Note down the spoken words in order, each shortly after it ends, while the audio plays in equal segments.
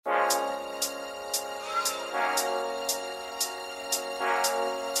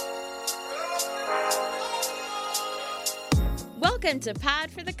Welcome to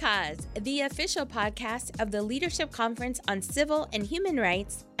Pod for the Cause, the official podcast of the Leadership Conference on Civil and Human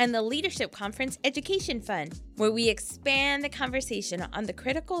Rights and the Leadership Conference Education Fund, where we expand the conversation on the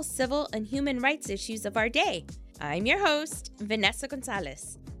critical civil and human rights issues of our day. I'm your host, Vanessa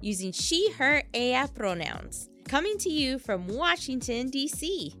Gonzalez, using she, her, ella pronouns, coming to you from Washington,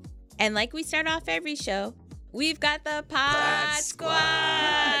 D.C. And like we start off every show, we've got the Pod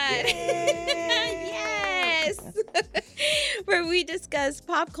Squad. Yes. Where we discuss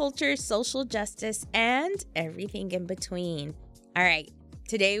pop culture, social justice, and everything in between. All right.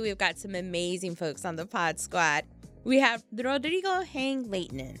 Today we've got some amazing folks on the Pod Squad. We have Rodrigo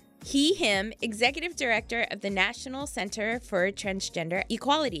Heng-Lehtinen. He, him, Executive Director of the National Center for Transgender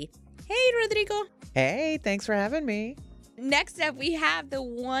Equality. Hey, Rodrigo. Hey, thanks for having me. Next up, we have the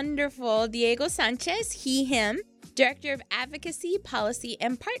wonderful Diego Sanchez. He, him, Director of Advocacy, Policy,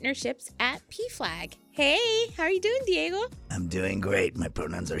 and Partnerships at PFLAG. Hey, how are you doing, Diego? I'm doing great. My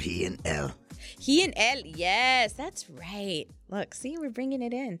pronouns are he and elle. He and elle, yes, that's right. Look, see, we're bringing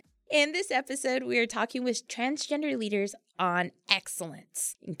it in. In this episode, we are talking with transgender leaders on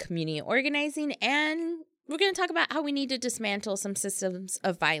excellence in community organizing, and we're going to talk about how we need to dismantle some systems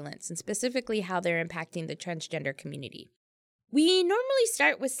of violence, and specifically how they're impacting the transgender community. We normally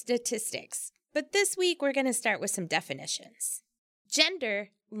start with statistics, but this week we're going to start with some definitions. Gender,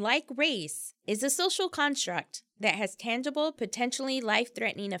 like race, is a social construct that has tangible, potentially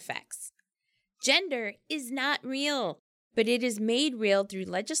life-threatening effects. Gender is not real, but it is made real through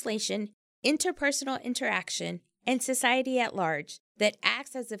legislation, interpersonal interaction, and society at large that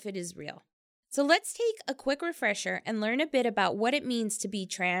acts as if it is real. So let's take a quick refresher and learn a bit about what it means to be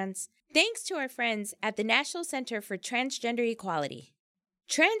trans, thanks to our friends at the National Center for Transgender Equality.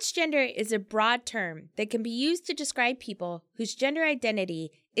 Transgender is a broad term that can be used to describe people whose gender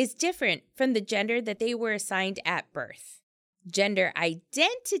identity is different from the gender that they were assigned at birth. Gender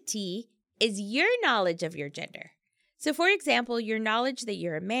identity is your knowledge of your gender. So, for example, your knowledge that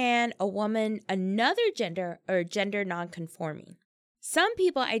you're a man, a woman, another gender, or gender nonconforming. Some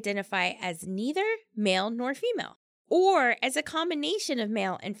people identify as neither male nor female, or as a combination of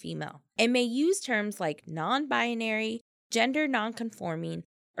male and female, and may use terms like non-binary, gender nonconforming,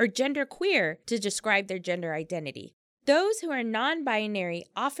 or genderqueer to describe their gender identity. Those who are non-binary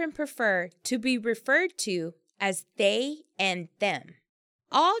often prefer to be referred to as they and them.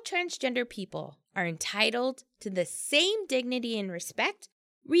 All transgender people are entitled to the same dignity and respect,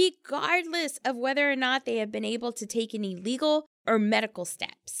 regardless of whether or not they have been able to take any legal or medical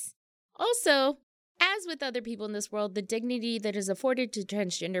steps. Also, as with other people in this world, the dignity that is afforded to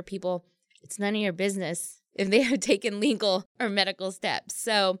transgender people, it's none of your business if they have taken legal or medical steps.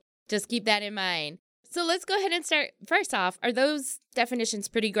 So just keep that in mind. So let's go ahead and start. First off, are those definitions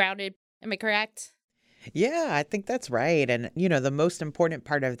pretty grounded? Am I correct? Yeah, I think that's right. And, the most important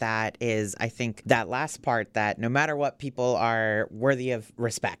part of that is, I think, that last part, that no matter what, people are worthy of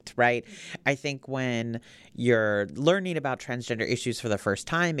respect, right? I think when you're learning about transgender issues for the first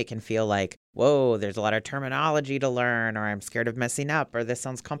time, it can feel like, whoa, there's a lot of terminology to learn, or I'm scared of messing up, or this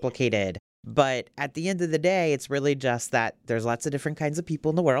sounds complicated. But at the end of the day, it's really just that there's lots of different kinds of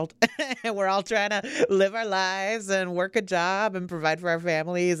people in the world. And we're all trying to live our lives and work a job and provide for our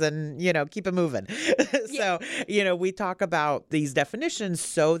families and, keep it moving. So, we talk about these definitions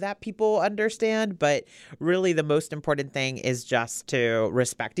so that people understand. But really, the most important thing is just to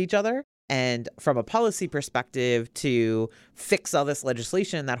respect each other. And from a policy perspective, to fix all this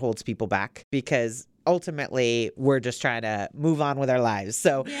legislation that holds people back, because ultimately, we're just trying to move on with our lives.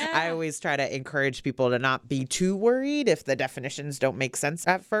 So yeah. I always try to encourage people to not be too worried if the definitions don't make sense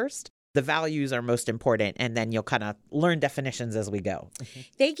at first. The values are most important, and then you'll kind of learn definitions as we go.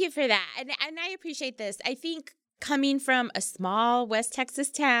 Thank you for that. And I appreciate this. I think coming from a small West Texas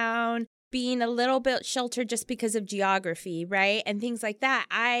town, being a little bit sheltered just because of geography, right? And things like that,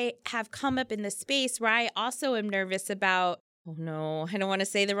 I have come up in the space where I also am nervous about, oh no, I don't want to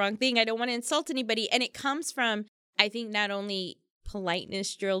say the wrong thing. I don't want to insult anybody. And it comes from, I think, not only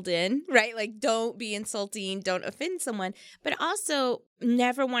politeness drilled in, right? Like, don't be insulting, don't offend someone, but also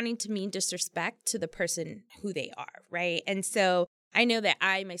never wanting to mean disrespect to the person who they are, right? And so I know that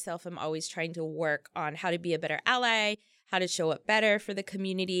I myself am always trying to work on how to be a better ally, how to show up better for the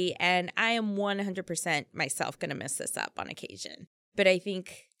community. And I am 100% myself going to mess this up on occasion. But I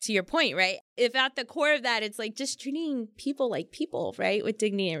think, to your point, right, if at the core of that, it's like just treating people like people, right, with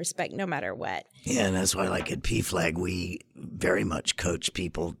dignity and respect no matter what. Yeah, and that's why, like at PFLAG, we very much coach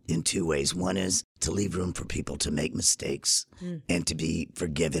people in two ways. One is to leave room for people to make mistakes and to be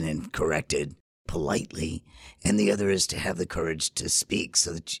forgiven and corrected politely. And the other is to have the courage to speak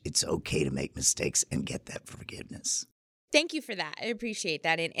so that it's okay to make mistakes and get that forgiveness. Thank you for that. I appreciate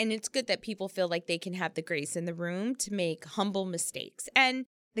that. And it's good that people feel like they can have the grace in the room to make humble mistakes. And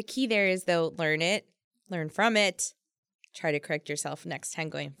the key there is, though, learn it, learn from it, try to correct yourself next time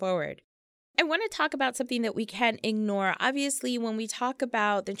going forward. I want to talk about something that we can't ignore. Obviously, when we talk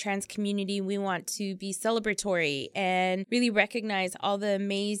about the trans community, we want to be celebratory and really recognize all the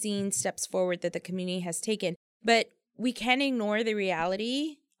amazing steps forward that the community has taken. But we can't ignore the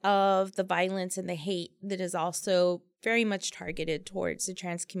reality of the violence and the hate that is also very much targeted towards the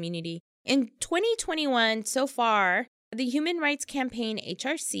trans community. In 2021, so far, the Human Rights Campaign,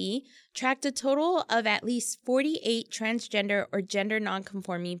 HRC, tracked a total of at least 48 transgender or gender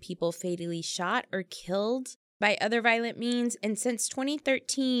nonconforming people fatally shot or killed by other violent means. And since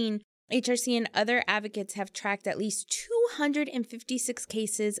 2013, HRC and other advocates have tracked at least 256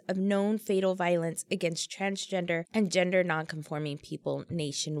 cases of known fatal violence against transgender and gender nonconforming people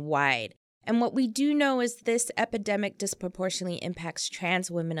nationwide. And what we do know is this epidemic disproportionately impacts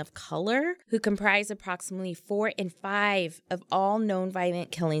trans women of color, who comprise approximately 4 in 5 of all known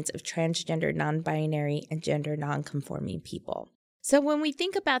violent killings of transgender, non-binary, and gender nonconforming people. So when we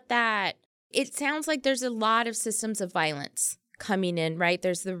think about that, it sounds like there's a lot of systems of violence coming in, right?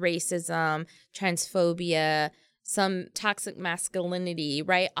 There's the racism, transphobia, some toxic masculinity,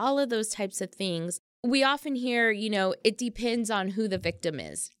 right? All of those types of things. We often hear, it depends on who the victim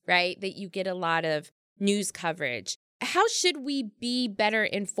is, right? That you get a lot of news coverage. How should we be better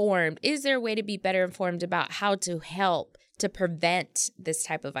informed? Is there a way to be better informed about how to help to prevent this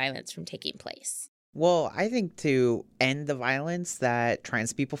type of violence from taking place? Well, I think to end the violence that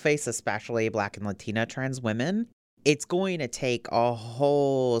trans people face, especially Black and Latina trans women, it's going to take a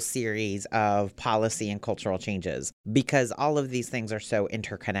whole series of policy and cultural changes because all of these things are so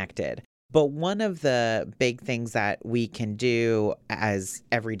interconnected. But one of the big things that we can do as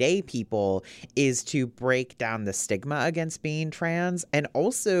everyday people is to break down the stigma against being trans. And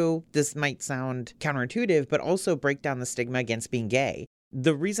also, this might sound counterintuitive, but also break down the stigma against being gay.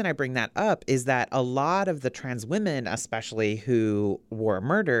 The reason I bring that up is that a lot of the trans women, especially who were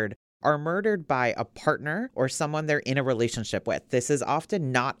murdered, are murdered by a partner or someone they're in a relationship with. This is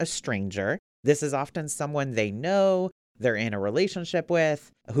often not a stranger. This is often someone they know, they're in a relationship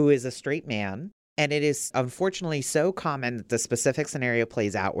with, who is a straight man. And it is unfortunately so common that the specific scenario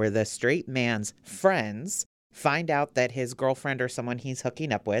plays out where the straight man's friends find out that his girlfriend or someone he's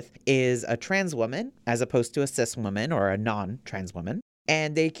hooking up with is a trans woman as opposed to a cis woman or a non-trans woman.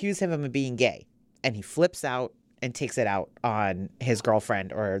 And they accuse him of being gay. And he flips out and takes it out on his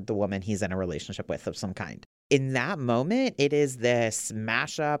girlfriend or the woman he's in a relationship with of some kind. In that moment, it is this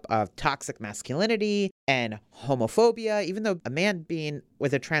mashup of toxic masculinity and homophobia, even though a man being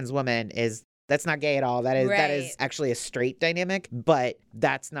with a trans woman that's not gay at all. That is actually a straight dynamic, but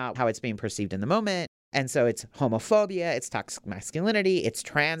that's not how it's being perceived in the moment. And so it's homophobia, it's toxic masculinity, it's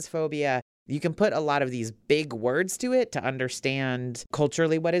transphobia. You can put a lot of these big words to it to understand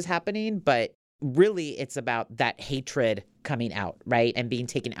culturally what is happening, but really it's about that hatred coming out, right? And being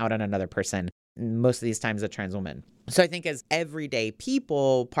taken out on another person. Most of these times a trans woman. So I think as everyday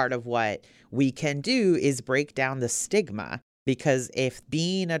people, part of what we can do is break down the stigma, because if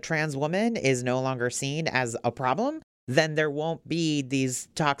being a trans woman is no longer seen as a problem, then there won't be these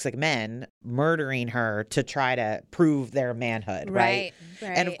toxic men murdering her to try to prove their manhood, right?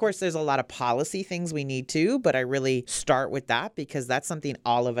 And of course, there's a lot of policy things we need to, but I really start with that because that's something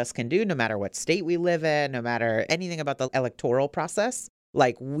all of us can do, no matter what state we live in, no matter anything about the electoral process.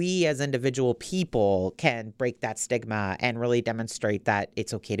 Like, we as individual people can break that stigma and really demonstrate that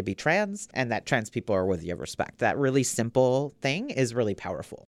it's okay to be trans and that trans people are worthy of respect. That really simple thing is really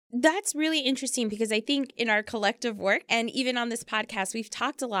powerful. That's really interesting because I think in our collective work and even on this podcast, we've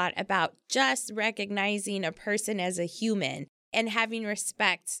talked a lot about just recognizing a person as a human and having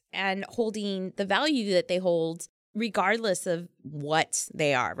respect and holding the value that they hold regardless of what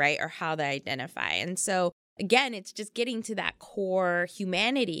they are, right? Or how they identify. And so again, it's just getting to that core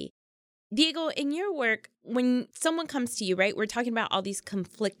humanity. Diego, in your work, when someone comes to you, right, we're talking about all these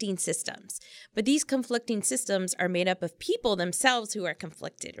conflicting systems, but these conflicting systems are made up of people themselves who are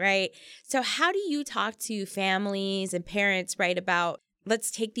conflicted, right? So how do you talk to families and parents, right, about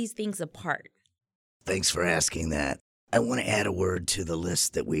let's take these things apart? Thanks for asking that. I want to add a word to the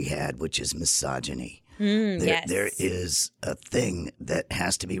list that we had, which is misogyny. Yes. There is a thing that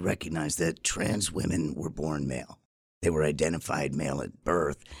has to be recognized, that trans women were born male. They were identified male at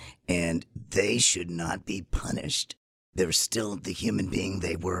birth, and they should not be punished. They're still the human being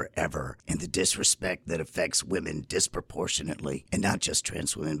they were ever, and the disrespect that affects women disproportionately, and not just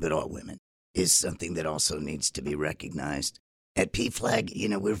trans women, but all women, is something that also needs to be recognized. At PFLAG,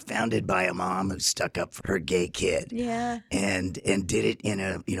 we were founded by a mom who stuck up for her gay kid. Yeah. And did it in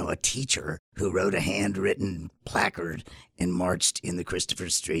a teacher who wrote a handwritten placard and marched in the Christopher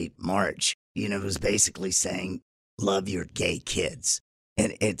Street March. It was basically saying, love your gay kids.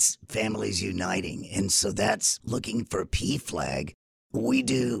 And it's families uniting. And so that's looking for PFLAG. We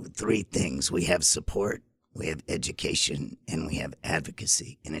do three things. We have support, we have education, and we have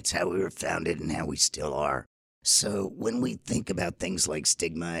advocacy. And it's how we were founded and how we still are. So when we think about things like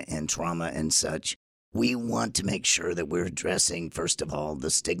stigma and trauma and such, we want to make sure that we're addressing, first of all, the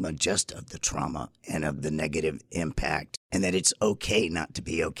stigma just of the trauma and of the negative impact, and that it's okay not to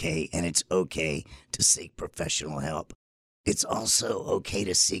be okay, and it's okay to seek professional help. It's also okay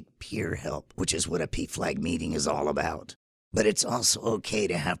to seek peer help, which is what a PFLAG meeting is all about. But it's also okay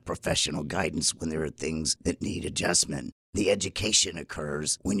to have professional guidance when there are things that need adjustment. The education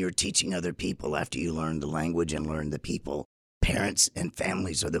occurs when you're teaching other people after you learn the language and learn the people. Parents and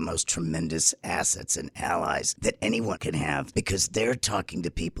families are the most tremendous assets and allies that anyone can have because they're talking to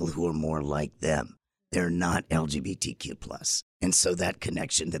people who are more like them. They're not LGBTQ+. And so that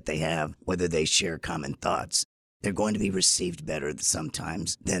connection that they have, whether they share common thoughts, they're going to be received better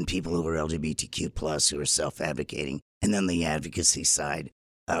sometimes than people who are LGBTQ+, who are self-advocating. And then the advocacy side,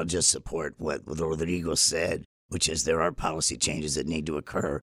 I'll just support what Rodrigo said, which is there are policy changes that need to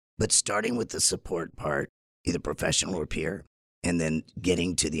occur. But starting with the support part, either professional or peer, and then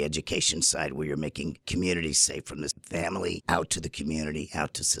getting to the education side where you're making communities safe from the family out to the community,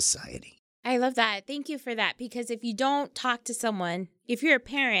 out to society. I love that. Thank you for that. Because if you don't talk to someone, if you're a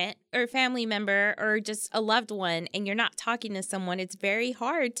parent or a family member or just a loved one and you're not talking to someone, it's very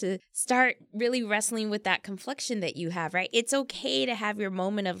hard to start really wrestling with that confliction that you have, right? It's okay to have your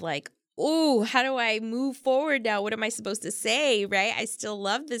moment of like, oh, how do I move forward now? What am I supposed to say, right? I still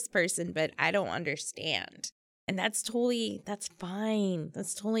love this person, but I don't understand. And that's fine.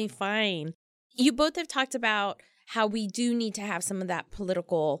 That's totally fine. You both have talked about how we do need to have some of that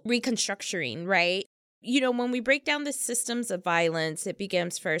political reconstructuring, right? When we break down the systems of violence, it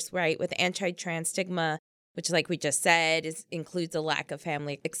begins first, right, with anti-trans stigma, which, like we just said, includes a lack of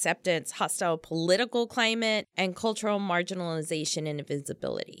family acceptance, hostile political climate, and cultural marginalization and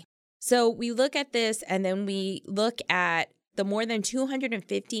invisibility. So we look at this and then we look at the more than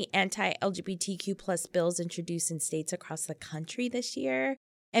 250 anti-LGBTQ plus bills introduced in states across the country this year.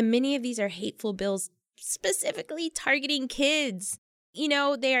 And many of these are hateful bills specifically targeting kids. They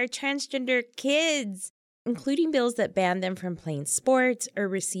are transgender kids, including bills that ban them from playing sports or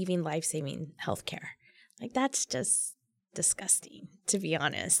receiving life-saving healthcare. Like, that's just disgusting, to be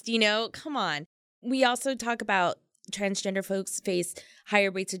honest. Come on. We also talk about transgender folks face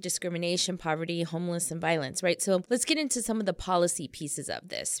higher rates of discrimination, poverty, homelessness, and violence, right? So let's get into some of the policy pieces of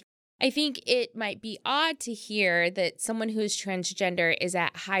this. I think it might be odd to hear that someone who is transgender is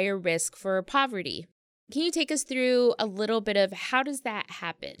at higher risk for poverty. Can you take us through a little bit of how does that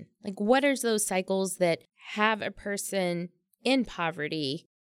happen? Like, what are those cycles that have a person in poverty,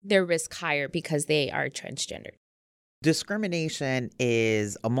 their risk higher because they are transgender? Discrimination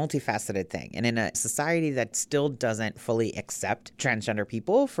is a multifaceted thing. And in a society that still doesn't fully accept transgender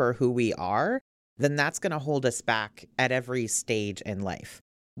people for who we are, then that's going to hold us back at every stage in life.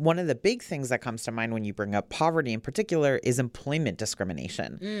 One of the big things that comes to mind when you bring up poverty in particular is employment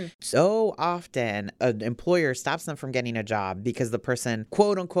discrimination. So often an employer stops them from getting a job because the person,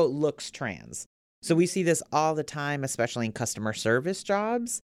 quote unquote, looks trans. So we see this all the time, especially in customer service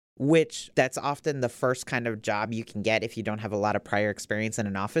jobs, which that's often the first kind of job you can get if you don't have a lot of prior experience in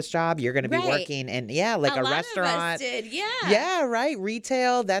an office job. You're going to be working in, like a restaurant. Of us did, yeah. Yeah, right.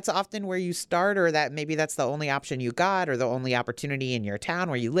 Retail, that's often where you start, or that maybe that's the only option you got or the only opportunity in your town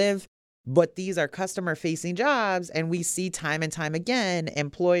where you live. But these are customer facing jobs. And we see time and time again,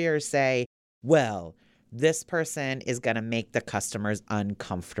 employers say, well, this person is going to make the customers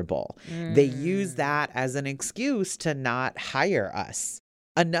uncomfortable. They use that as an excuse to not hire us.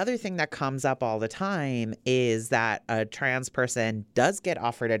 Another thing that comes up all the time is that a trans person does get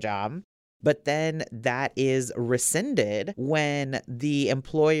offered a job, but then that is rescinded when the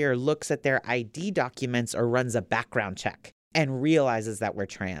employer looks at their ID documents or runs a background check and realizes that we're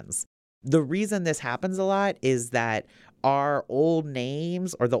trans. The reason this happens a lot is that our old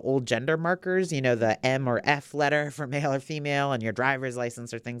names or the old gender markers, the M or F letter for male or female on your driver's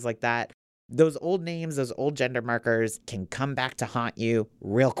license or things like that, those old names, those old gender markers can come back to haunt you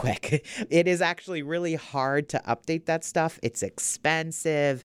real quick. It is actually really hard to update that stuff. It's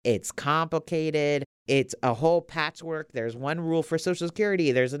expensive. It's complicated. It's a whole patchwork. There's one rule for Social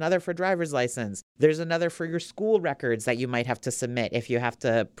Security. There's another for driver's license. There's another for your school records that you might have to submit if you have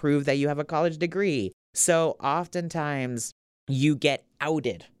to prove that you have a college degree. So oftentimes you get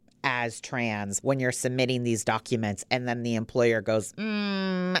outed as trans when you're submitting these documents, and then the employer goes,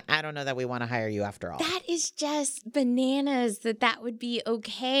 I don't know that we want to hire you after all. That is just bananas that would be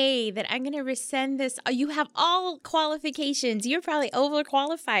okay, that I'm going to rescind this. You have all qualifications. You're probably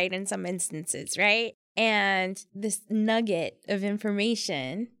overqualified in some instances, right? And this nugget of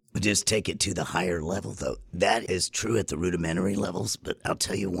information. Just take it to the higher level, though. That is true at the rudimentary levels, but I'll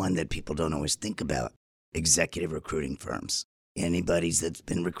tell you one that people don't always think about. Executive recruiting firms. Anybody that's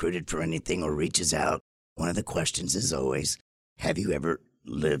been recruited for anything or reaches out, one of the questions is always, have you ever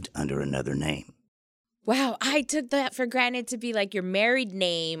lived under another name? Wow, I took that for granted to be like your married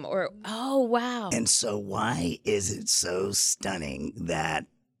name or, oh, wow. And so why is it so stunning that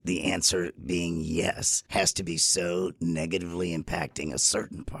the answer being yes has to be so negatively impacting a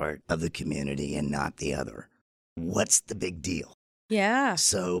certain part of the community and not the other? What's the big deal? Yeah.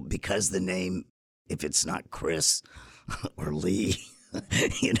 So because the name, if it's not Chris or Lee, right.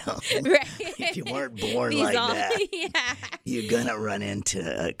 if you weren't born like that, you're going to run into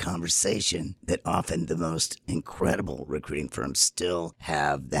a conversation that often the most incredible recruiting firms still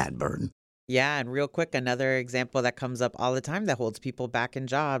have that burden. Yeah, and real quick, another example that comes up all the time that holds people back in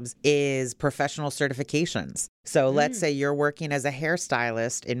jobs is professional certifications. So let's say you're working as a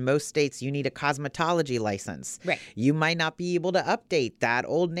hairstylist. In most states, you need a cosmetology license. Right. You might not be able to update that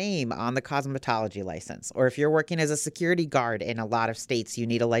old name on the cosmetology license. Or if you're working as a security guard in a lot of states, you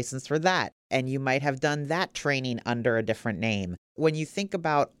need a license for that. And you might have done that training under a different name. When you think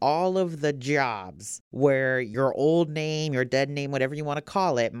about all of the jobs where your old name, your dead name, whatever you want to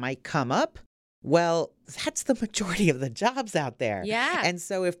call it, might come up, well, that's the majority of the jobs out there. Yeah. And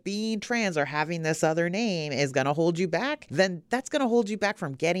so if being trans or having this other name is going to hold you back, then that's going to hold you back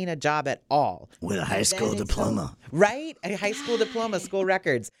from getting a job at all. With a high school diploma. Right? A high school diploma, school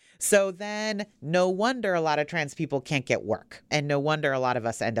records. So then no wonder a lot of trans people can't get work. And no wonder a lot of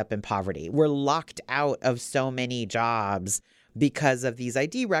us end up in poverty. We're locked out of so many jobs because of these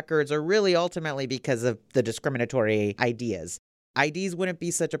ID records, or really ultimately because of the discriminatory ideas. IDs wouldn't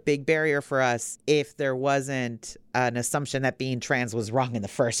be such a big barrier for us if there wasn't an assumption that being trans was wrong in the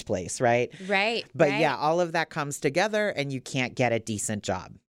first place, right? Right. But right. yeah, all of that comes together and you can't get a decent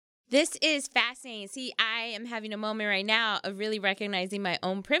job. This is fascinating. See, I am having a moment right now of really recognizing my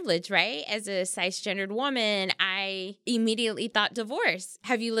own privilege, right? As a cisgendered woman, I immediately thought divorce.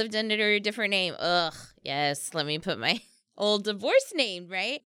 Have you lived under a different name? Ugh, yes, let me put my old divorce name,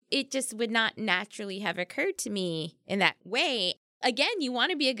 right? It just would not naturally have occurred to me in that way. Again, you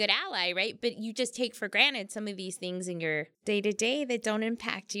want to be a good ally, right? But you just take for granted some of these things in your day-to-day that don't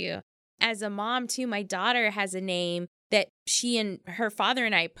impact you. As a mom, too, my daughter has a name that she and her father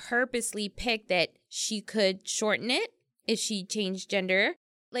and I purposely picked that she could shorten it if she changed gender.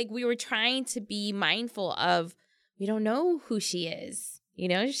 Like, we were trying to be mindful of, we don't know who she is. You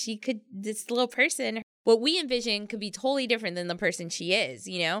know, she could, this little person, what we envision could be totally different than the person she is,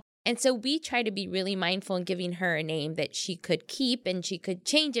 you know? And so we try to be really mindful in giving her a name that she could keep and she could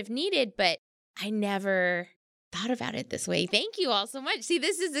change if needed, but I never thought about it this way. Thank you all so much. See,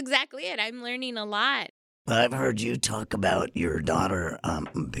 this is exactly it. I'm learning a lot. Well, I've heard you talk about your daughter. I'm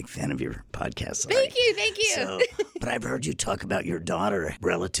a big fan of your podcast. Thank you. So, but I've heard you talk about your daughter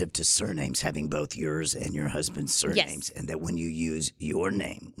relative to surnames, having both yours and your husband's surnames, and that when you use your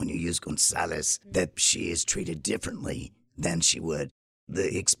name, when you use Gonzalez, that she is treated differently than she would.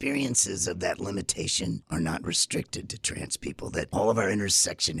 The experiences of that limitation are not restricted to trans people, that all of our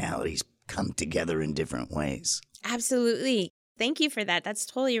intersectionalities come together in different ways. Absolutely. Thank you for that. That's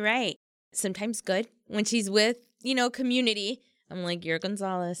totally right. Sometimes good when she's with, community. I'm like, you're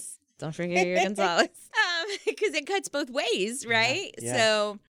Gonzalez. Don't forget you're Gonzalez. Because it cuts both ways, right? Yeah.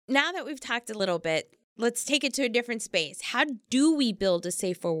 So now that we've talked a little bit, let's take it to a different space. How do we build a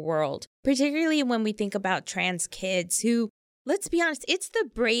safer world? Particularly when we think about trans kids who, let's be honest, it's the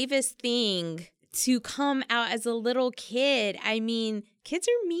bravest thing to come out as a little kid. I mean, kids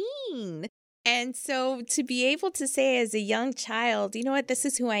are mean. And so to be able to say as a young child, you know what, this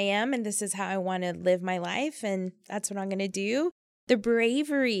is who I am and this is how I want to live my life and that's what I'm going to do. The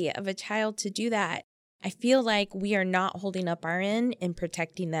bravery of a child to do that, I feel like we are not holding up our end and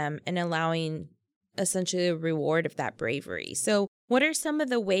protecting them and allowing essentially a reward of that bravery. So what are some of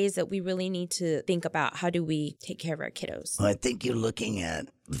the ways that we really need to think about how do we take care of our kiddos? Well, I think you're looking at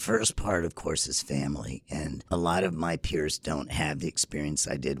the first part, of course, is family. And a lot of my peers don't have the experience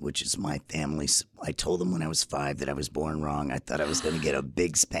I did, which is my family. I told them when I was 5 that I was born wrong. I thought I was going to get a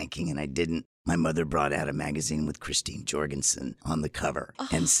big spanking, and I didn't. My mother brought out a magazine with Christine Jorgensen on the cover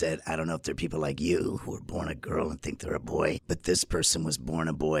and said, I don't know if there are people like you who were born a girl and think they're a boy, but this person was born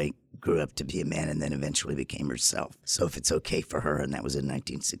a boy. grew up to be a man and then eventually became herself. So if it's okay for her, and that was in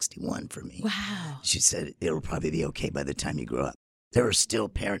 1961 for me. Wow. She said, it'll probably be okay by the time you grow up. There are still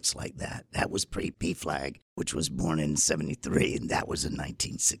parents like that. That was pre-PFLAG, which was born in 73, and that was in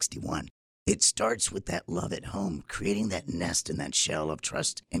 1961. It starts with that love at home, creating that nest and that shell of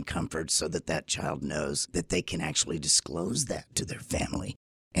trust and comfort so that that child knows that they can actually disclose that to their family.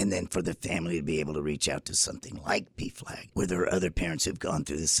 And then for the family to be able to reach out to something like PFLAG, where there are other parents who've gone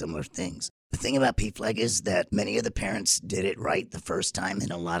through the similar things. The thing about PFLAG is that many of the parents did it right the first time, and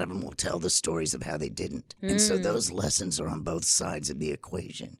a lot of them will tell the stories of how they didn't. And so those lessons are on both sides of the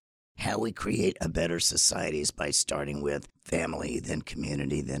equation. How we create a better society is by starting with family, then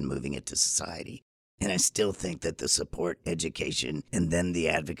community, then moving it to society. And I still think that the support, education, and then the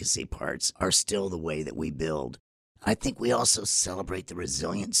advocacy parts are still the way that we build. I think we also celebrate the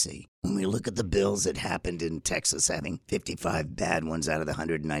resiliency. When we look at the bills that happened in Texas, having 55 bad ones out of the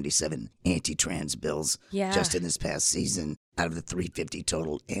 197 anti-trans bills just in this past season, out of the 350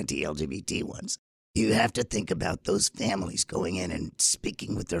 total anti-LGBT ones, you have to think about those families going in and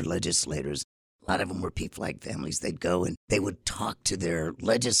speaking with their legislators. A lot of them were PFLAG families. They'd go and they would talk to their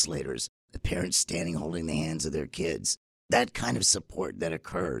legislators, the parents standing holding the hands of their kids. That kind of support that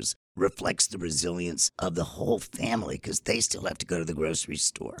occurs reflects the resilience of the whole family, because they still have to go to the grocery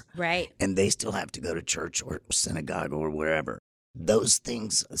store. Right. And they still have to go to church or synagogue or wherever. Those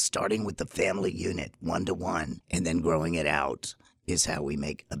things, starting with the family unit, one-to-one, and then growing it out, is how we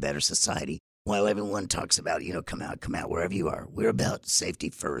make a better society. While everyone talks about, come out wherever you are, we're about safety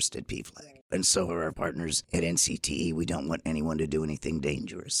first at PFLAG. And so are our partners at NCTE. We don't want anyone to do anything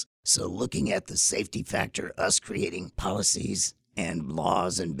dangerous. So looking at the safety factor, us creating policies and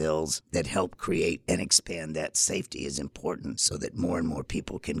laws and bills that help create and expand that safety is important, so that more and more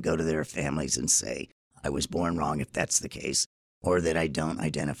people can go to their families and say, I was born wrong if that's the case, or that I don't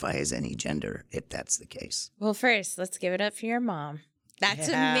identify as any gender if that's the case. Well, first, let's give it up for your mom. That's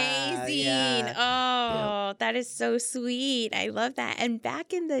amazing. Yeah. Oh, that is so sweet. I love that. And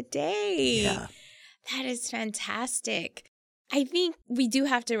back in the day, that is fantastic. I think we do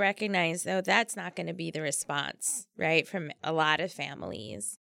have to recognize, though, that's not going to be the response, right, from a lot of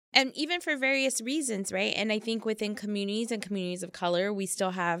families. And even for various reasons, right? And I think within communities and communities of color, we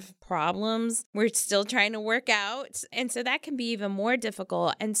still have problems we're still trying to work out. And so that can be even more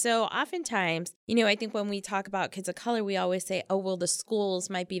difficult. And so oftentimes, I think when we talk about kids of color, we always say, oh, well, the schools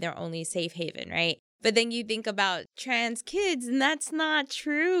might be their only safe haven, right? But then you think about trans kids, and that's not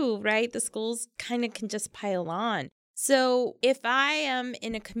true, right? The schools kind of can just pile on. So if I am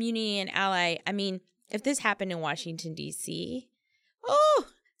in a community and ally, if this happened in Washington, D.C.,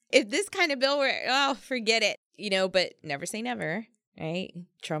 if this kind of bill were, forget it, but never say never, right?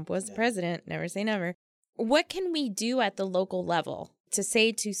 Trump was the president, never say never. What can we do at the local level to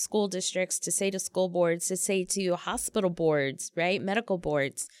say to school districts, to say to school boards, to say to hospital boards, right? Medical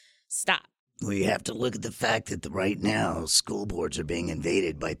boards, stop. We have to look at the fact that right now school boards are being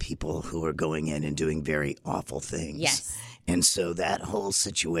invaded by people who are going in and doing very awful things. Yes. And so that whole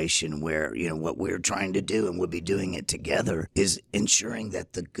situation where, what we're trying to do, and we'll be doing it together, is ensuring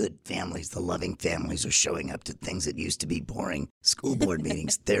that the good families, the loving families, are showing up to things that used to be boring school board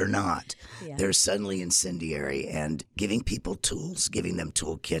meetings. They're not. Yeah. They're suddenly incendiary, and giving people tools, giving them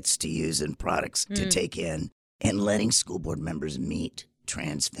toolkits to use and products to take in, and letting school board members meet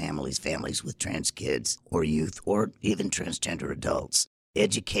trans families, families with trans kids or youth, or even transgender adults.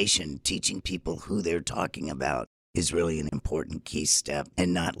 Education, teaching people who they're talking about, is really an important key step,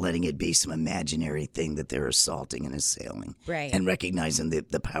 and not letting it be some imaginary thing that they're assaulting and assailing. Right. And recognizing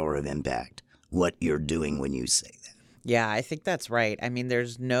the power of impact, what you're doing when you say that. Yeah, I think that's right.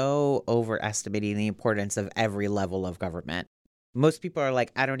 There's no overestimating the importance of every level of government. Most people are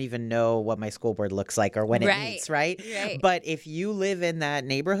like, I don't even know what my school board looks like or when it meets, right? But if you live in that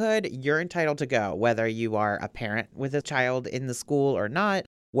neighborhood, you're entitled to go, whether you are a parent with a child in the school or not,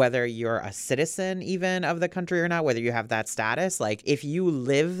 whether you're a citizen even of the country or not, whether you have that status. Like, if you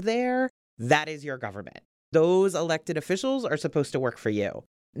live there, that is your government. Those elected officials are supposed to work for you.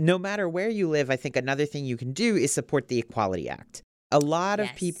 No matter where you live, I think another thing you can do is support the Equality Act. A lot of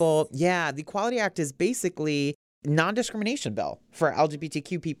people, the Equality Act is basically non-discrimination bill for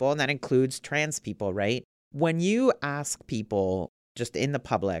LGBTQ people, and that includes trans people, right? When you ask people just in the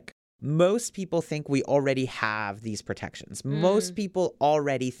public, most people think we already have these protections. Most people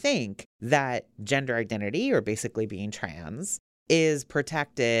already think that gender identity, or basically being trans, is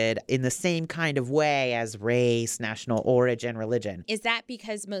protected in the same kind of way as race, national origin, religion. Is that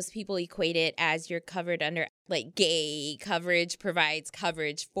because most people equate it as you're covered under, like, gay coverage provides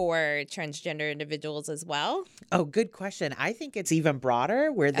coverage for transgender individuals as well? Oh, good question. I think it's even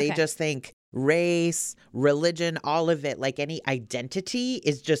broader, where they Okay. just think race, religion, all of it, like any identity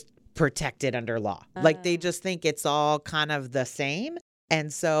is just protected under law. Like they just think it's all kind of the same.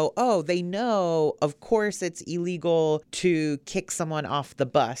 And so, they know, of course, it's illegal to kick someone off the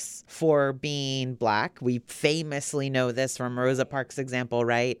bus for being Black. We famously know this from Rosa Parks' example,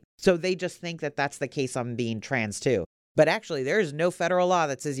 right? So they just think that that's the case on being trans, too. But actually, there is no federal law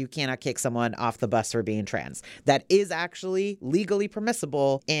that says you cannot kick someone off the bus for being trans. That is actually legally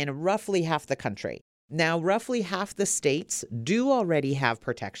permissible in roughly half the country. Now, roughly half the states do already have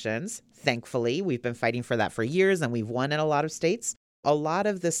protections. Thankfully, we've been fighting for that for years, and we've won in a lot of states. A lot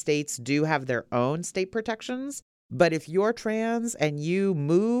of the states do have their own state protections, but if you're trans and you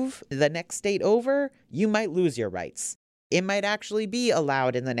move the next state over, you might lose your rights. It might actually be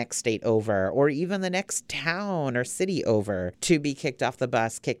allowed in the next state over, or even the next town or city over, to be kicked off the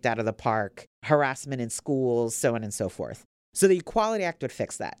bus, kicked out of the park, harassment in schools, so on and so forth. So the Equality Act would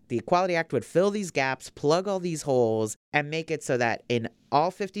fix that. The Equality Act would fill these gaps, plug all these holes, and make it so that in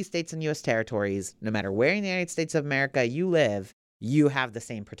all 50 states and U.S. territories, no matter where in the United States of America you live, you have the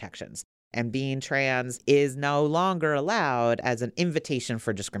same protections. And being trans is no longer allowed as an invitation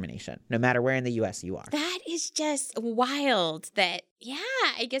for discrimination, no matter where in the U.S. you are. That is just wild that,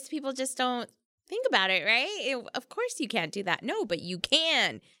 I guess people just don't think about it, right? Of course you can't do that. No, but you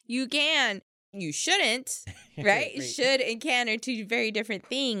can. You can. You shouldn't, right? Right. Should and can are two very different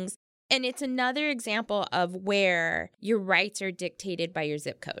things. And it's another example of where your rights are dictated by your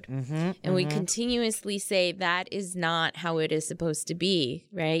zip code. And we continuously say that is not how it is supposed to be,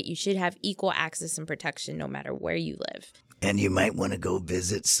 right? You should have equal access and protection no matter where you live. And you might want to go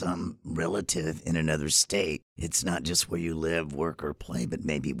visit some relative in another state. It's not just where you live, work, or play, but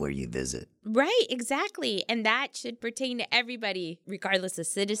maybe where you visit. Right, exactly. And that should pertain to everybody, regardless of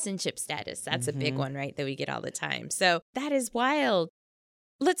citizenship status. That's a big one, right, that we get all the time. So that is wild.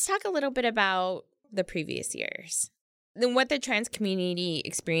 Let's talk a little bit about the previous years. Then what the trans community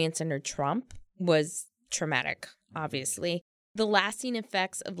experienced under Trump was traumatic, obviously. The lasting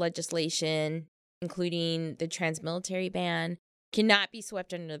effects of legislation, including the trans military ban, cannot be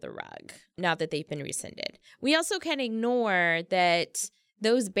swept under the rug now that they've been rescinded. We also can't ignore that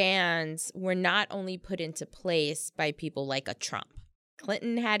those bans were not only put into place by people like a Trump.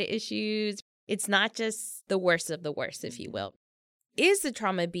 Clinton had issues. It's not just the worst of the worst, if you will. Is the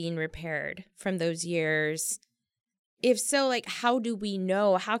trauma being repaired from those years? If so, like, how do we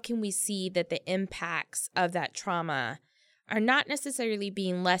know? How can we see that the impacts of that trauma are not necessarily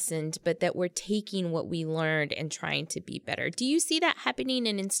being lessened, but that we're taking what we learned and trying to be better? Do you see that happening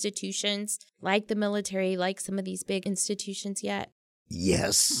in institutions like the military, like some of these big institutions yet?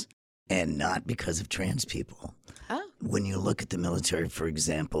 Yes, and not because of trans people. Oh. When you look at the military, for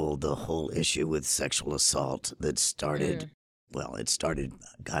example, the whole issue with sexual assault that started, well, it started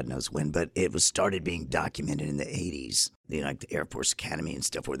God knows when, but it was started being documented in the 80s, like the Air Force Academy and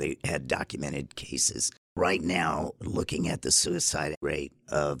stuff, where they had documented cases. Right now, looking at the suicide rate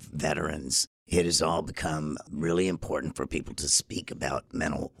of veterans, it has all become really important for people to speak about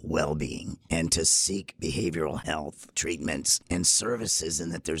mental well-being and to seek behavioral health treatments and services,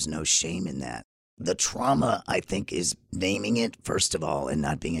 and that there's no shame in that. The trauma, I think, is naming it, first of all, and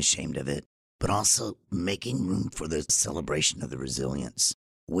not being ashamed of it, but also making room for the celebration of the resilience.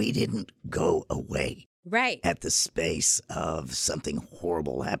 We didn't go away at the space of something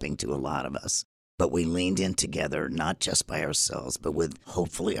horrible happening to a lot of us. But we leaned in together, not just by ourselves, but with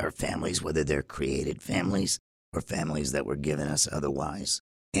hopefully our families, whether they're created families or families that were given us otherwise.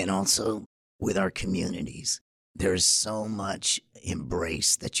 And also with our communities. There's so much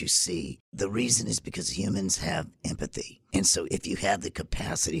embrace that you see. The reason is because humans have empathy. And so if you have the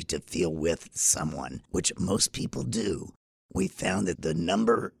capacity to feel with someone, which most people do, we found that the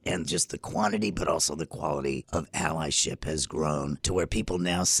number and just the quantity, but also the quality of allyship has grown to where people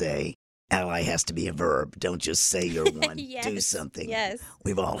now say, ally has to be a verb. Don't just say you're one, do something. Yes.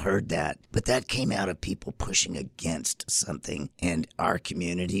 We've all heard that. But that came out of people pushing against something. And our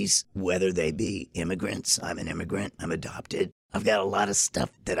communities, whether they be immigrants, I'm an immigrant, I'm adopted. I've got a lot of stuff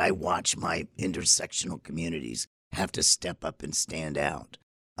that I watch my intersectional communities have to step up and stand out.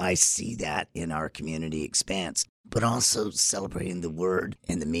 I see that in our community expanse, but also celebrating the word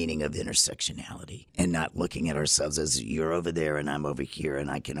and the meaning of intersectionality and not looking at ourselves as you're over there and I'm over here and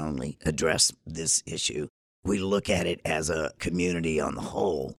I can only address this issue. We look at it as a community on the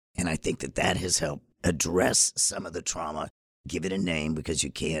whole, and I think that that has helped address some of the trauma give it a name because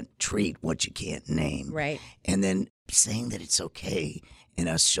you can't treat what you can't name. Right. And then saying that it's okay and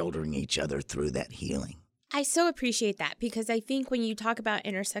us shouldering each other through that healing. I so appreciate that because I think when you talk about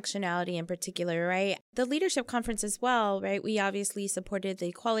intersectionality in particular, right, the leadership conference as well, right, we obviously supported the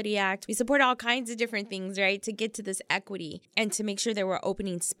Equality Act. We support all kinds of different things, right, to get to this equity and to make sure that we're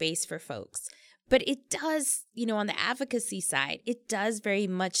opening space for folks. But it does, on the advocacy side, it does very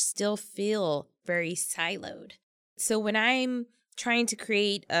much still feel very siloed. So when I'm trying to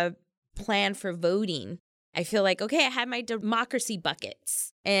create a plan for voting, I feel like, okay, I have my democracy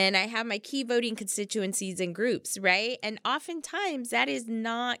buckets and I have my key voting constituencies and groups, right? And oftentimes that is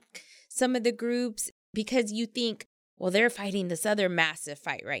not some of the groups because you think, well, they're fighting this other massive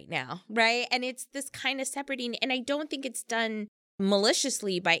fight right now, right? And it's this kind of separating. And I don't think it's done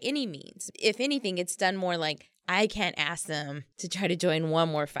maliciously by any means. If anything, it's done more like, I can't ask them to try to join one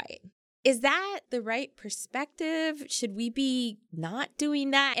more fight. Is that the right perspective? Should we be not doing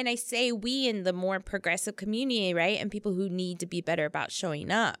that? And I say we in the more progressive community, right? And people who need to be better about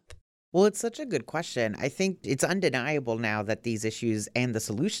showing up. Well, it's such a good question. I think it's undeniable now that these issues and the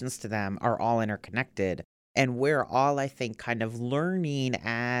solutions to them are all interconnected. And we're all, I think, kind of learning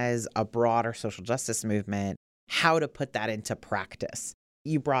as a broader social justice movement how to put that into practice.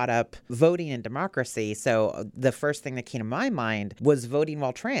 You brought up voting and democracy. So the first thing that came to my mind was voting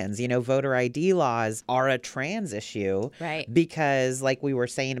while trans. Voter ID laws are a trans issue. Right. Because like we were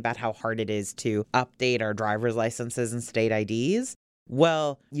saying about how hard it is to update our driver's licenses and state IDs.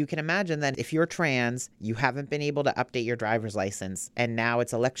 Well, you can imagine that if you're trans, you haven't been able to update your driver's license, and now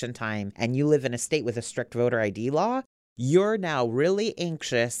it's election time, and you live in a state with a strict voter ID law, you're now really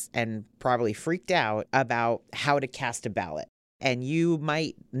anxious and probably freaked out about how to cast a ballot. And you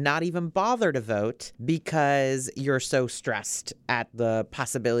might not even bother to vote because you're so stressed at the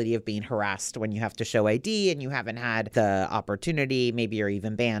possibility of being harassed when you have to show ID and you haven't had the opportunity, maybe you're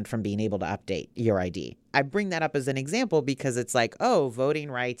even banned from being able to update your ID. I bring that up as an example because it's like, oh,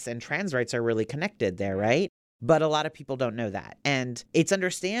 voting rights and trans rights are really connected there, right? But a lot of people don't know that. And it's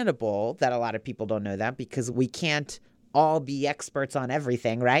understandable that a lot of people don't know that because we can't all be experts on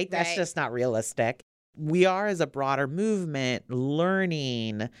everything, right? That's just not realistic. We are, as a broader movement,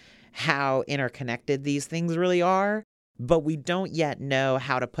 learning how interconnected these things really are, but we don't yet know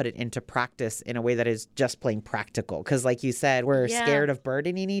how to put it into practice in a way that is just plain practical. Because like you said, we're scared of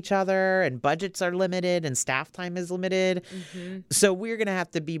burdening each other, and budgets are limited and staff time is limited. Mm-hmm. So we're going to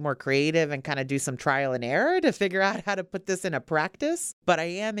have to be more creative and kind of do some trial and error to figure out how to put this into practice. But I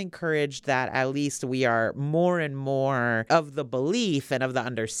am encouraged that at least we are more and more of the belief and of the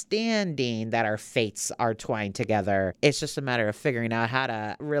understanding that our fates are twined together. It's just a matter of figuring out how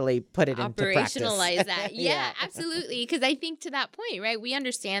to really put it into practice. Operationalize that. Yeah, absolutely. Because I think to that point, right, we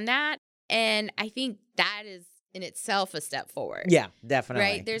understand that. And I think that is in itself a step forward. Yeah, definitely.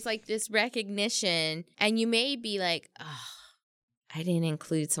 Right? There's like this recognition. And you may be like, oh, I didn't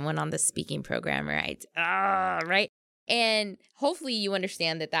include someone on the speaking program, right? Right? And hopefully you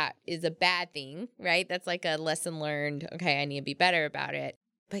understand that that is a bad thing, right? That's like a lesson learned. Okay, I need to be better about it.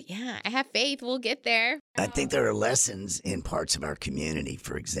 But yeah, I have faith we'll get there. I think there are lessons in parts of our community,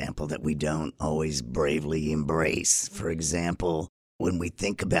 for example, that we don't always bravely embrace. For example, when we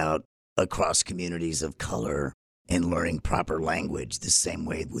think about across communities of color and learning proper language, the same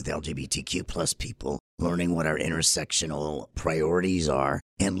way with LGBTQ plus people, learning what our intersectional priorities are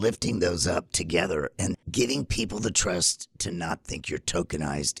and lifting those up together and giving people the trust to not think you're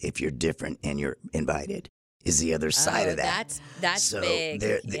tokenized if you're different and you're invited. Is the other side of that. That's so big.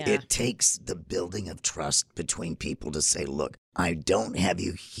 It takes the building of trust between people to say, look, I don't have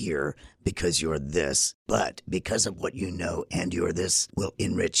you here because you're this, but because of what you know and you're this will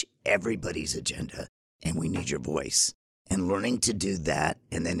enrich everybody's agenda, and we need your voice. And learning to do that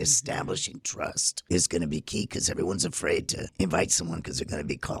and then establishing trust is going to be key because everyone's afraid to invite someone because they're going to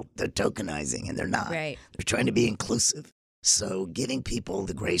be called, they're tokenizing, and they're not. Right. They're trying to be inclusive. So giving people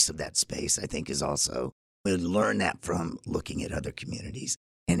the grace of that space, I think, is also... We learn that from looking at other communities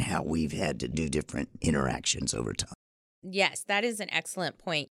and how we've had to do different interactions over time. Yes, that is an excellent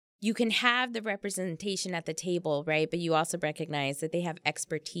point. You can have the representation at the table, right? But you also recognize that they have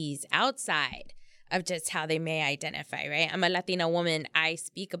expertise outside of just how they may identify, right? I'm a Latina woman. I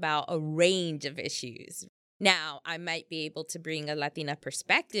speak about a range of issues. Now, I might be able to bring a Latina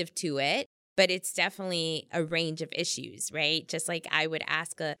perspective to it, but it's definitely a range of issues, right? Just like I would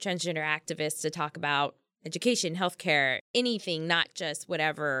ask a transgender activist to talk about education, healthcare, anything, not just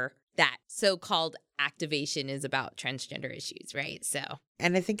whatever that so-called activation is about transgender issues, right? So,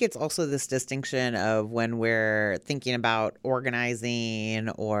 and I think it's also this distinction of when we're thinking about organizing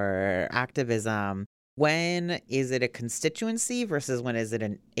or activism, when is it a constituency versus when is it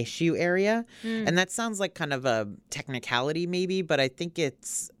an issue area? And that sounds like kind of a technicality maybe, but I think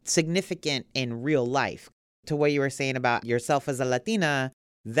it's significant in real life. To what you were saying about yourself as a Latina,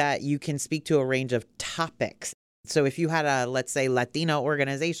 that you can speak to a range of topics. So if you had a, let's say, Latina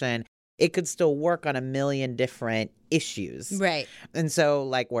organization, it could still work on a million different issues. Right. And so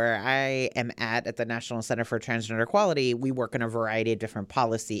like where I am at the National Center for Transgender Equality, we work in a variety of different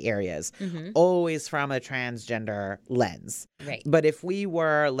policy areas, always from a transgender lens. Right. But if we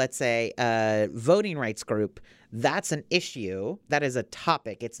were, let's say, a voting rights group, that's an issue. That is a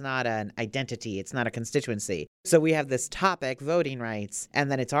topic. It's not an identity. It's not a constituency. So we have this topic, voting rights,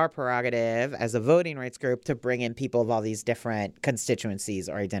 and then it's our prerogative as a voting rights group to bring in people of all these different constituencies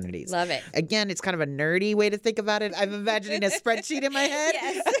or identities. Love it. Again, it's kind of a nerdy way to think about it. I'm imagining a spreadsheet in my head.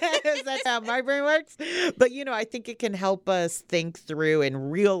 Yes. That's how my brain works. But, I think it can help us think through in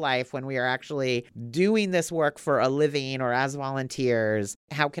real life when we are actually doing this work for a living or as volunteers.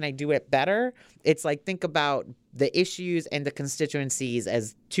 How can I do it better? It's like, think about the issues and the constituencies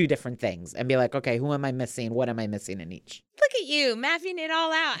as two different things and be like, okay, who am I missing? What am I missing in each? Look at you mapping it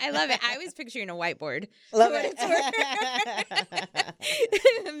all out. I love it. I was picturing a whiteboard. Love it.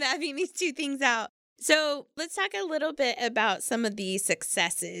 Mapping these two things out. So let's talk a little bit about some of the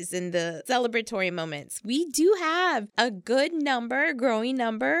successes and the celebratory moments. We do have a good number, growing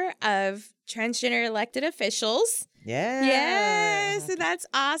number of transgender elected officials. Yeah. Yes, and that's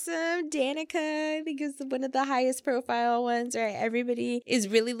awesome. Danica, I think, is one of the highest profile ones, right? Everybody is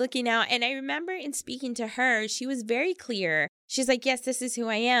really looking out. And I remember in speaking to her, she was very clear. She's like, yes, this is who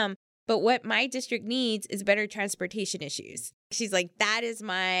I am. But what my district needs is better transportation issues. She's like, that is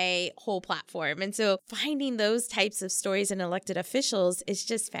my whole platform. And so finding those types of stories in elected officials is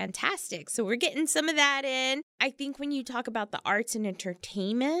just fantastic. So we're getting some of that in. I think when you talk about the arts and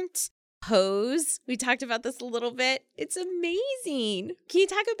entertainment, Pose, we talked about this a little bit. It's amazing. Can you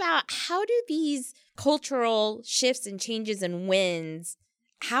talk about how do these cultural shifts and changes and wins,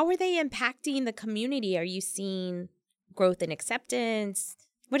 how are they impacting the community? Are you seeing growth and acceptance?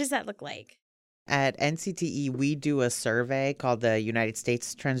 What does that look like? At NCTE, we do a survey called the United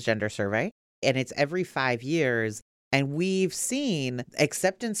States Transgender Survey, and it's every 5 years. And we've seen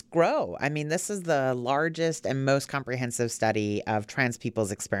acceptance grow. I mean, this is the largest and most comprehensive study of trans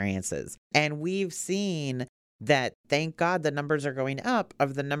people's experiences. And we've seen that, thank God, the numbers are going up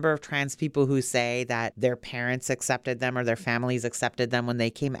of the number of trans people who say that their parents accepted them or their families accepted them when they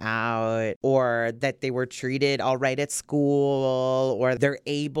came out, or that they were treated all right at school, or they're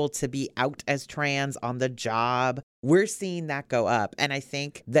able to be out as trans on the job. We're seeing that go up. And I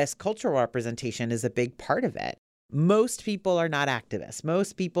think this cultural representation is a big part of it. Most people are not activists.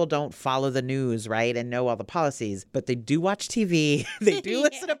 Most people don't follow the news, right, and know all the policies, but they do watch TV, they do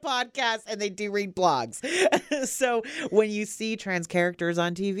listen to podcasts, and they do read blogs. So when you see trans characters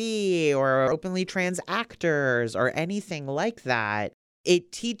on TV or openly trans actors or anything like that,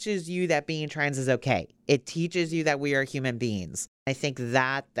 it teaches you that being trans is okay. It teaches you that we are human beings. I think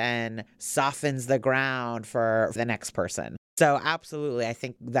that then softens the ground for the next person. So absolutely, I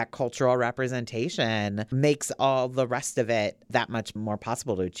think that cultural representation makes all the rest of it that much more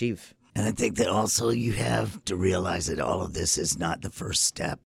possible to achieve. And I think that also you have to realize that all of this is not the first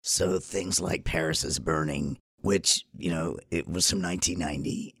step. So things like Paris is Burning, which, it was from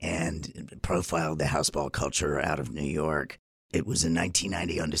 1990 and profiled the houseball culture out of New York. It was in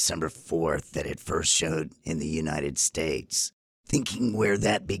 1990 on December 4th that it first showed in the United States. Thinking where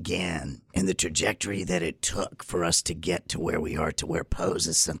that began and the trajectory that it took for us to get to where we are, to where Pose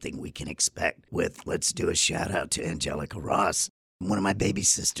is something we can expect with, let's do a shout out to Angelica Ross. One of my baby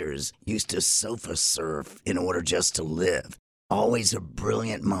sisters used to sofa surf in order just to live. Always a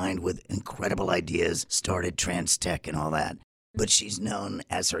brilliant mind with incredible ideas, started trans tech and all that. But she's known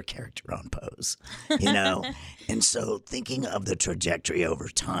as her character on Pose, And so thinking of the trajectory over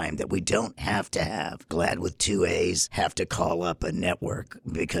time that we don't have to have GLAD with 2 A's, have to call up a network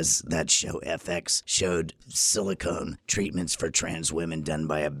because that show FX showed silicone treatments for trans women done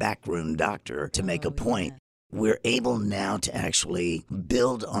by a backroom doctor to make a point. Yeah. We're able now to actually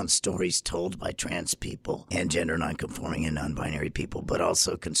build on stories told by trans people and gender nonconforming and non-binary people, but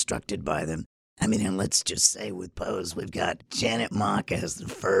also constructed by them. I mean, and let's just say with Pose, we've got Janet Mock as the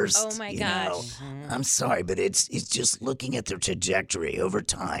first. Oh, my gosh. I'm sorry, but it's just looking at the trajectory over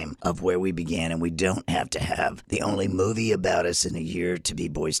time of where we began, and we don't have to have the only movie about us in a year to be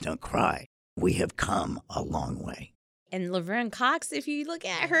Boys Don't Cry. We have come a long way. And Laverne Cox, if you look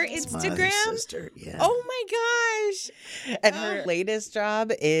at her That's Instagram, my other sister, yeah. oh my gosh. And her latest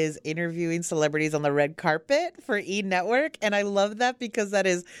job is interviewing celebrities on the red carpet for E! Network. And I love that because that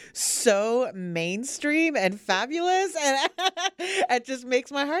is so mainstream and fabulous. And it just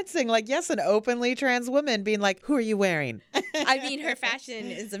makes my heart sing. Like, yes, an openly trans woman being like, who are you wearing? I mean, her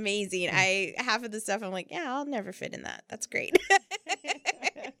fashion is amazing. Half of the stuff, I'm like, yeah, I'll never fit in that. That's great.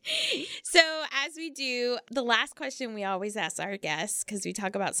 So as we do, the last question we always ask our guests, because we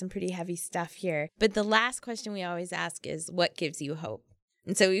talk about some pretty heavy stuff here, but the last question we always ask is, what gives you hope?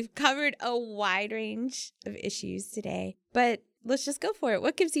 And so we've covered a wide range of issues today, but let's just go for it.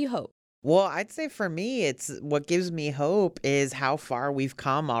 What gives you hope? Well, I'd say for me, it's what gives me hope is how far we've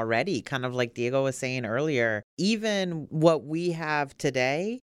come already. Kind of like Diego was saying earlier, even what we have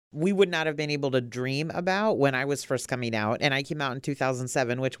today, we would not have been able to dream about when I was first coming out. And I came out in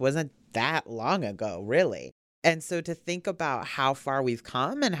 2007, which wasn't that long ago, really. And so to think about how far we've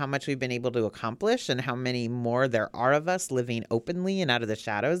come and how much we've been able to accomplish and how many more there are of us living openly and out of the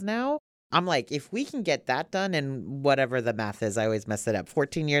shadows now, I'm like, if we can get that done in whatever the math is, I always mess it up,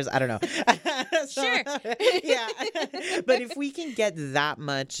 14 years, I don't know. Sure. Yeah. But if we can get that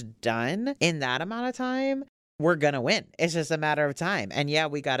much done in that amount of time, we're going to win. It's just a matter of time. And yeah,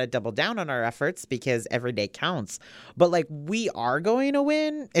 we got to double down on our efforts because every day counts. But like, we are going to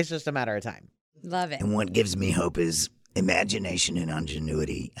win. It's just a matter of time. Love it. And what gives me hope is imagination and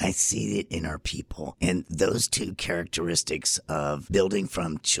ingenuity. I see it in our people. And those two characteristics of building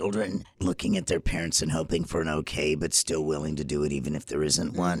from children, looking at their parents and hoping for an okay, but still willing to do it even if there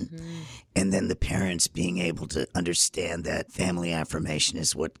isn't one. Mm-hmm. And then the parents being able to understand that family affirmation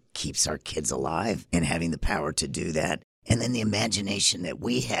is what keeps our kids alive and having the power to do that. And then the imagination that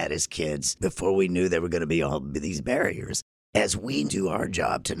we had as kids before we knew there were going to be all these barriers. As we do our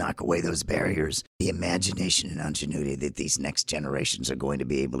job to knock away those barriers, the imagination and ingenuity that these next generations are going to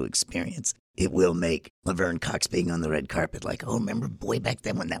be able to experience, it will make Laverne Cox being on the red carpet like, oh, remember way back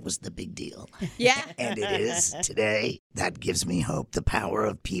then when that was the big deal? Yeah. And it is today. That gives me hope, the power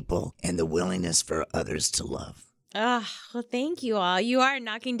of people and the willingness for others to love. Well, thank you all. You are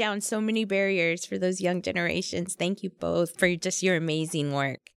knocking down so many barriers for those young generations. Thank you both for just your amazing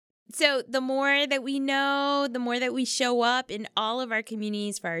work. So the more that we know, the more that we show up in all of our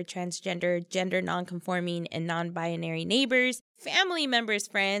communities for our transgender, gender nonconforming, and non-binary neighbors, family members,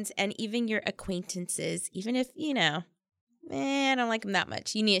 friends, and even your acquaintances, even if, I don't like them that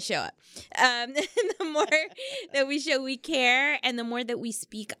much. You need to show up. The more that we show we care and the more that we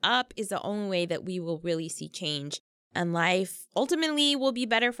speak up is the only way that we will really see change. And life ultimately will be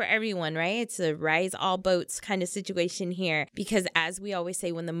better for everyone, right? It's a rise all boats kind of situation here. Because as we always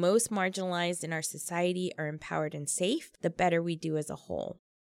say, when the most marginalized in our society are empowered and safe, the better we do as a whole.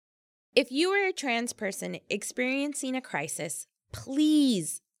 If you are a trans person experiencing a crisis,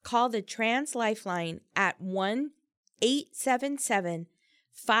 please call the Trans Lifeline at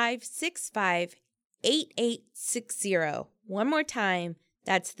 1-877-565-8860. One more time,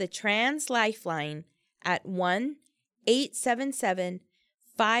 that's the Trans Lifeline at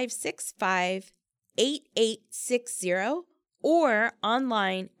 1-877-565-8860 or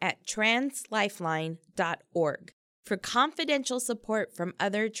online at translifeline.org for confidential support from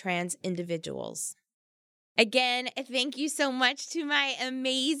other trans individuals. Again, thank you so much to my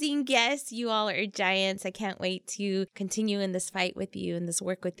amazing guests. You all are giants. I can't wait to continue in this fight with you and this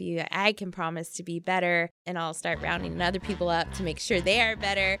work with you. I can promise to be better, and I'll start rounding other people up to make sure they are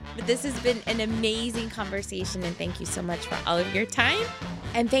better. But this has been an amazing conversation, and thank you so much for all of your time.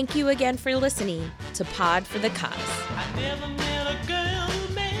 And thank you again for listening to Pod for the Cause. I never met a girl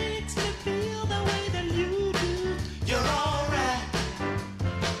who makes me feel the way that you do. You're all right.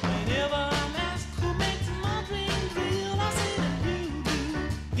 Whenever I'm asked who makes my dreams real, I say that you do.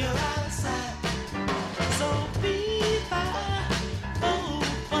 You're out of sight. So be fine.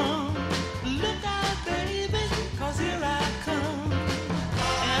 Look out, baby, 'cause here I come.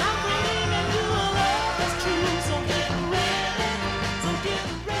 And I'm bringing you a love that's true. So get ready.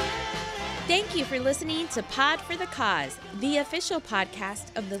 Thank you for listening to Pod for the Cause, the official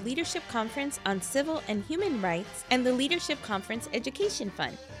podcast of the Leadership Conference on Civil and Human Rights and the Leadership Conference Education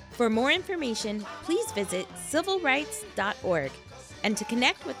Fund. For more information, please visit civilrights.org. And to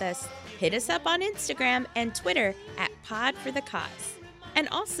connect with us, hit us up on Instagram and Twitter at Pod for the Cause. And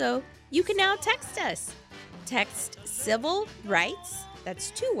also, you can now text us. Text Civil Rights,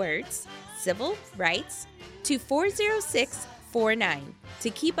 that's 2 words, Civil Rights, to 40649 to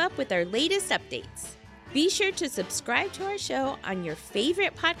keep up with our latest updates. Be sure to subscribe to our show on your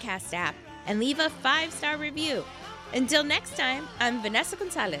favorite podcast app and leave a 5-star review. Until next time, I'm Vanessa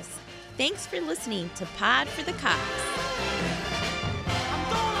Gonzalez. Thanks for listening to Pod for the Cause.